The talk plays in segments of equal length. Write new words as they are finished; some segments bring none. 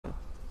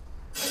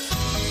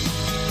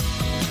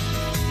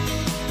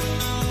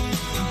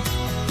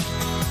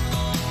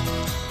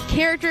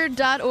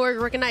Character.org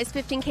recognized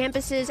 15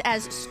 campuses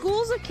as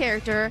schools of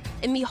character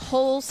in the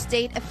whole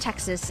state of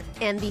Texas,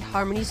 and the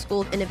Harmony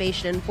School of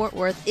Innovation in Fort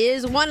Worth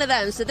is one of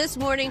them. So this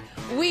morning,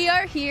 we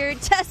are here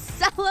to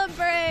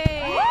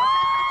celebrate.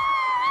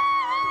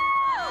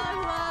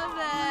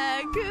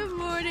 Good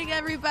morning,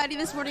 everybody.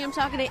 This morning I'm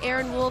talking to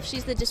Erin Wolf.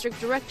 She's the District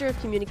Director of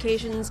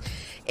Communications.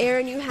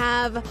 Erin, you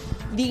have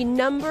the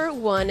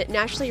 #1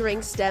 nationally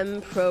ranked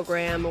STEM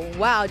program.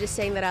 Wow, just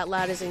saying that out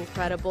loud is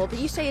incredible. But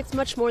you say it's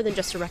much more than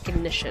just a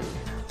recognition.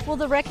 Well,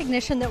 the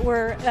recognition that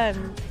we're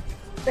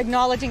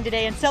acknowledging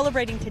today and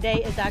celebrating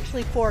today is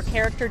actually for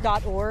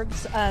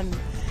Character.org's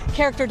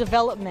character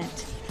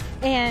development.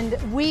 And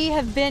we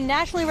have been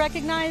nationally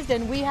recognized,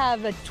 and we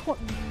have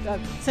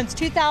since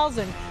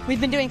 2000 we've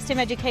been doing STEM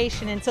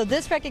education, and so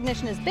this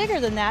recognition is bigger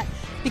than that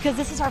because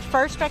this is our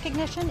first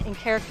recognition in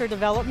character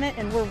development,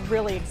 and we're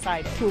really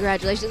excited.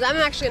 Congratulations. I'm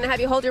actually going to have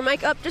you hold your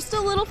mic up just a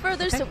little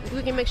further so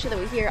we can make sure that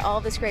we hear all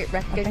this great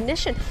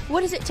recognition.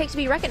 What does it take to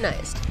be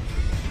recognized?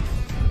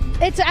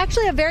 It's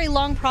actually a very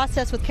long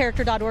process with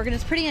Character.org, and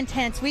it's pretty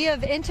intense. We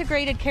have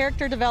integrated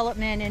character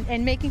development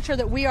and making sure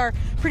that we are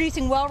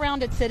producing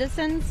well-rounded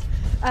citizens,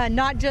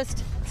 not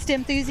just STEM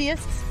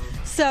enthusiasts.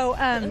 So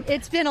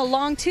it's been a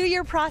long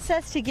 2-year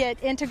process to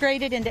get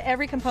integrated into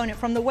every component,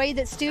 from the way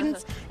that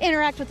students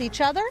interact with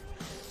each other,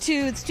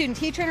 to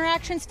student-teacher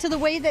interactions, to the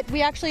way that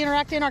we actually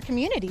interact in our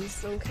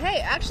communities. Okay,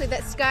 actually,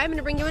 that Sky, I'm going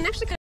to bring you in.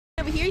 Actually,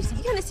 over here, you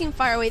kind of seem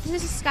far away.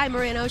 This is Sky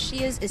Moreno.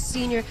 She is a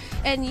senior,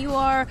 and you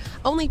are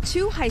only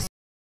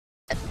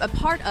a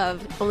part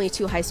of only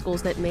 2 high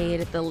schools that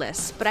made the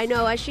list. But I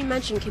know, as she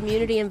mentioned,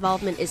 community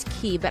involvement is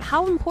key, but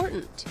how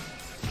important?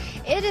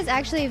 It is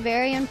actually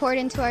very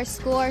important to our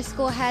school. Our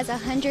school has a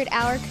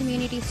 100-hour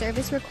community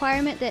service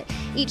requirement that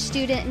each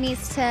student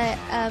needs to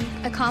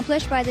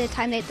accomplish by the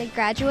time that they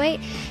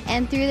graduate.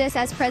 And through this,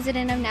 as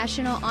president of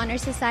National Honor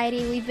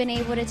Society, we've been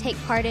able to take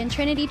part in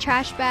Trinity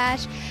Trash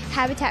Bash,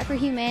 Habitat for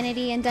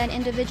Humanity, and done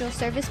individual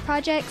service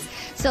projects.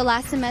 So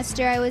last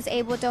semester, I was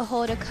able to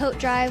hold a coat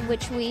drive,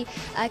 which we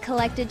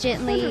collected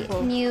gently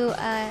new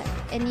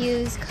and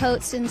used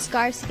coats and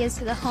scarves to give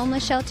to the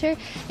homeless shelter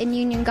in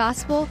Union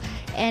Gospel.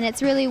 And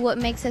it's really what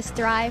makes us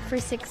thrive for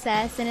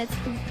success, and it's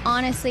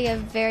honestly a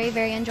very,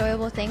 very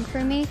enjoyable thing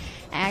for me.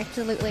 I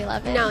absolutely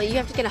love it. Now, you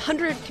have to get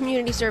 100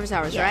 community service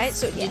hours, right?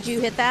 So did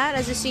you hit that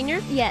as a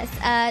senior? Yes.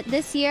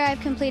 This year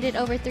I've completed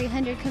over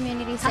 300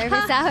 community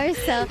service hours.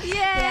 So Yay!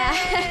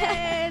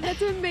 Yeah.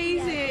 That's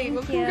amazing.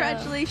 Well,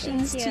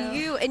 congratulations to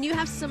you. And you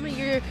have some of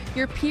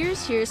your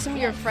peers here, some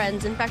of your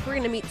friends. In fact, we're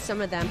going to meet some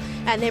of them.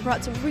 And they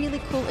brought some really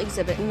cool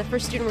exhibit. And the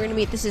first student we're going to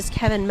meet, this is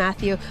Kevin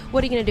Matthew.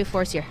 What are you going to do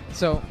for us here?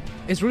 So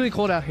it's really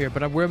cold out here,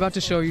 but we're about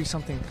to show you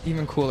something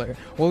even cooler.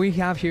 What we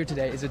have here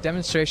today is a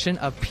demonstration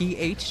of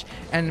pH,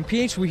 and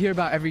pH we hear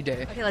about every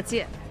day. Okay, let's see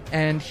it.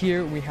 And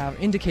here we have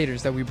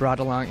indicators that we brought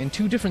along in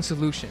 2 different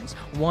solutions.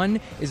 One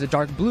is a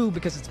dark blue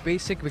because it's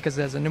basic, because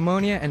it has an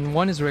ammonia, and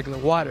one is regular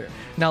water.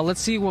 Now let's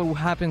see what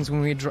happens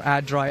when we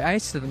add dry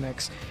ice to the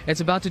mix.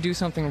 It's about to do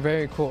something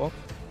very cool.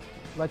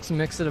 Let's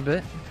mix it a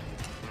bit.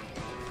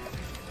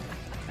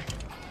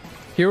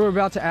 Here we're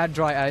about to add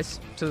dry ice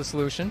to the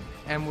solution,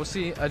 and we'll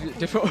see a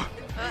different...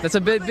 That's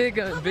a bit big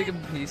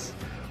piece,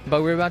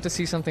 but we're about to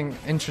see something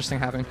interesting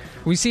happen.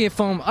 We see it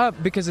foam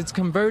up because it's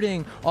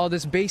converting all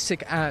this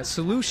basic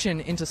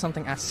solution into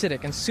something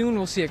acidic, and soon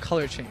we'll see a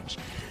color change.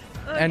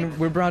 And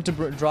we're about to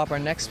drop our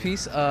next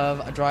piece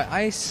of dry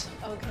ice,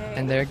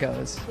 and there it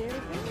goes. There we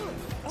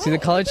go. See the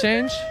color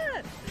change?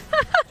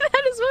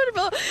 That is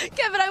wonderful.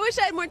 Kevin, I wish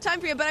I had more time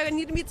for you, but I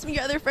need to meet some of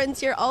your other friends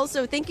here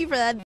also. Thank you for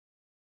that.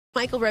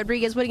 Michael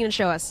Rodriguez, what are you going to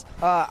show us?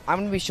 I'm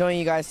going to be showing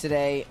you guys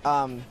today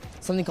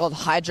something called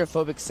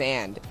Hydrophobic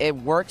Sand. It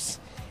works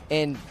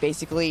in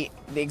basically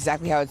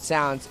exactly how it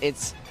sounds.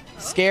 It's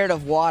scared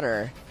of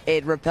water.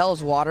 It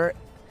repels water,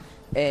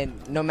 and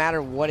no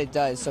matter what it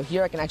does. So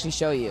here I can actually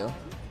show you.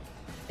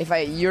 If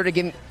you were to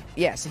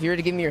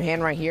give me your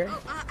hand right here.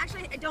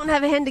 Actually, I don't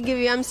have a hand to give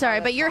you. I'm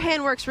sorry, but your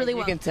hand works really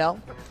well. You can tell.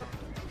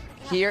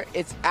 Here,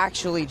 it's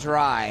actually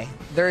dry.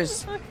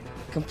 There's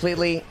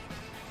completely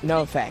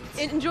no effect.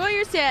 Enjoy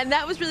your sand.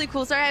 That was really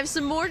cool. Sorry, I have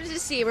some more to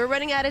see. We're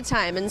running out of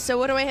time. And so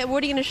what do I have?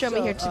 What are you going to show me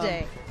here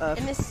today?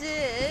 And this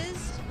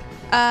is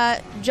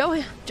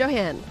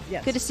Johan.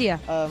 Yes. Good to see you.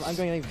 I'm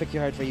going to pick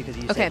your card for you because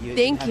you said you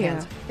thank have you.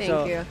 hands.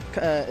 Thank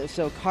you.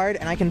 So card,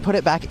 and I can put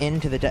it back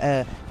into the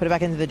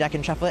deck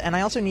and shuffle it. And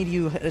I also need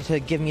you to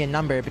give me a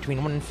number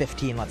between 1 and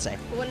 15, let's say.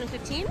 1 and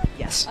 15?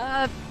 Yes.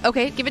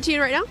 Okay, give it to you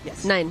right now?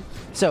 Yes. 9.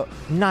 So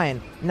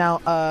 9.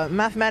 Now,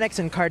 mathematics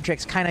and card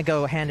tricks kind of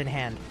go hand in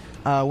hand.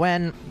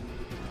 When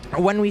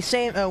we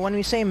say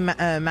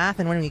math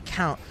and when we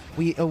count,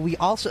 we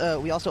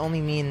also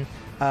only mean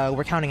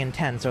we're counting in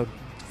 10. So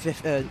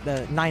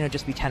 9 would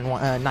just be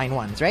 9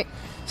 ones, right?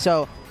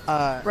 So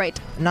right.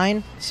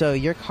 9. So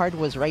your card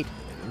was right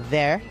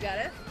there. You got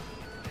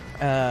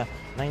it.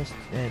 9's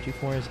 2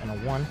 4s and a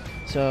 1.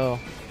 So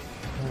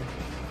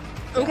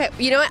Okay,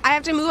 you know what? I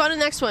have to move on to the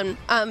next one,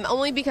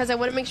 only because I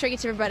want to make sure I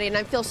get to everybody, and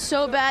I feel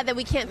so bad that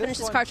we can't finish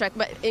this car track,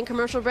 but in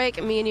commercial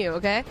break, me and you,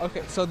 okay?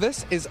 Okay, so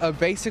this is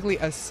basically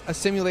a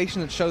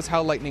simulation that shows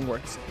how lightning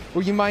works.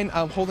 Would you mind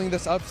holding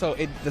this up so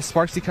the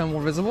sparks become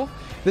more visible?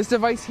 This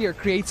device here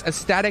creates a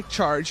static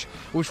charge,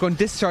 which when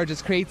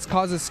discharges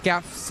causes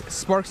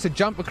sparks to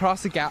jump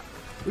across the gap,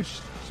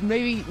 which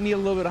maybe need a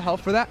little bit of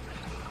help for that.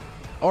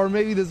 Or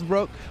maybe this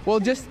broke. Well,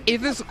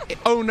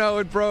 oh no,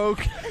 it broke.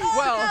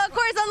 Well, no, of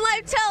course, on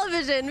live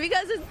television,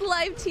 because it's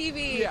live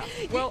TV. Yeah,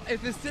 well,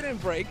 if this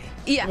didn't break,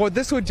 yeah, what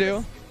this would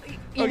do...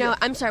 You know,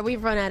 I'm sorry,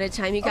 we've run out of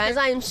time, you guys.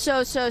 Okay. I am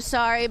so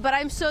sorry, but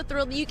I'm so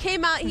thrilled. You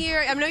came out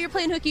here. I know you're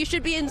playing hooky. You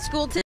should be in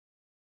school today.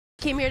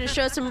 Came here to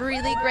show some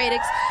really great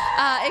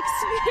experiments.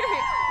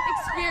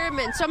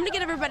 So I'm going to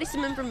get everybody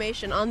some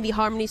information on the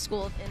Harmony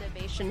School of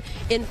Innovation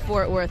in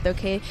Fort Worth,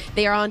 okay?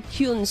 They are on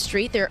Hewlin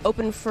Street. They're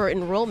open for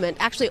enrollment.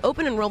 Actually,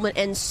 open enrollment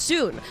ends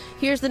soon.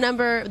 Here's the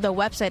number, the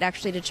website,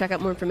 actually, to check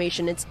out more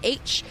information. It's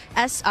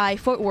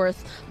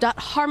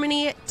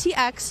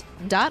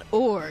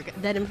hsifortworth.harmonytx.org.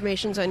 That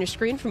information's on your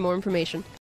screen for more information.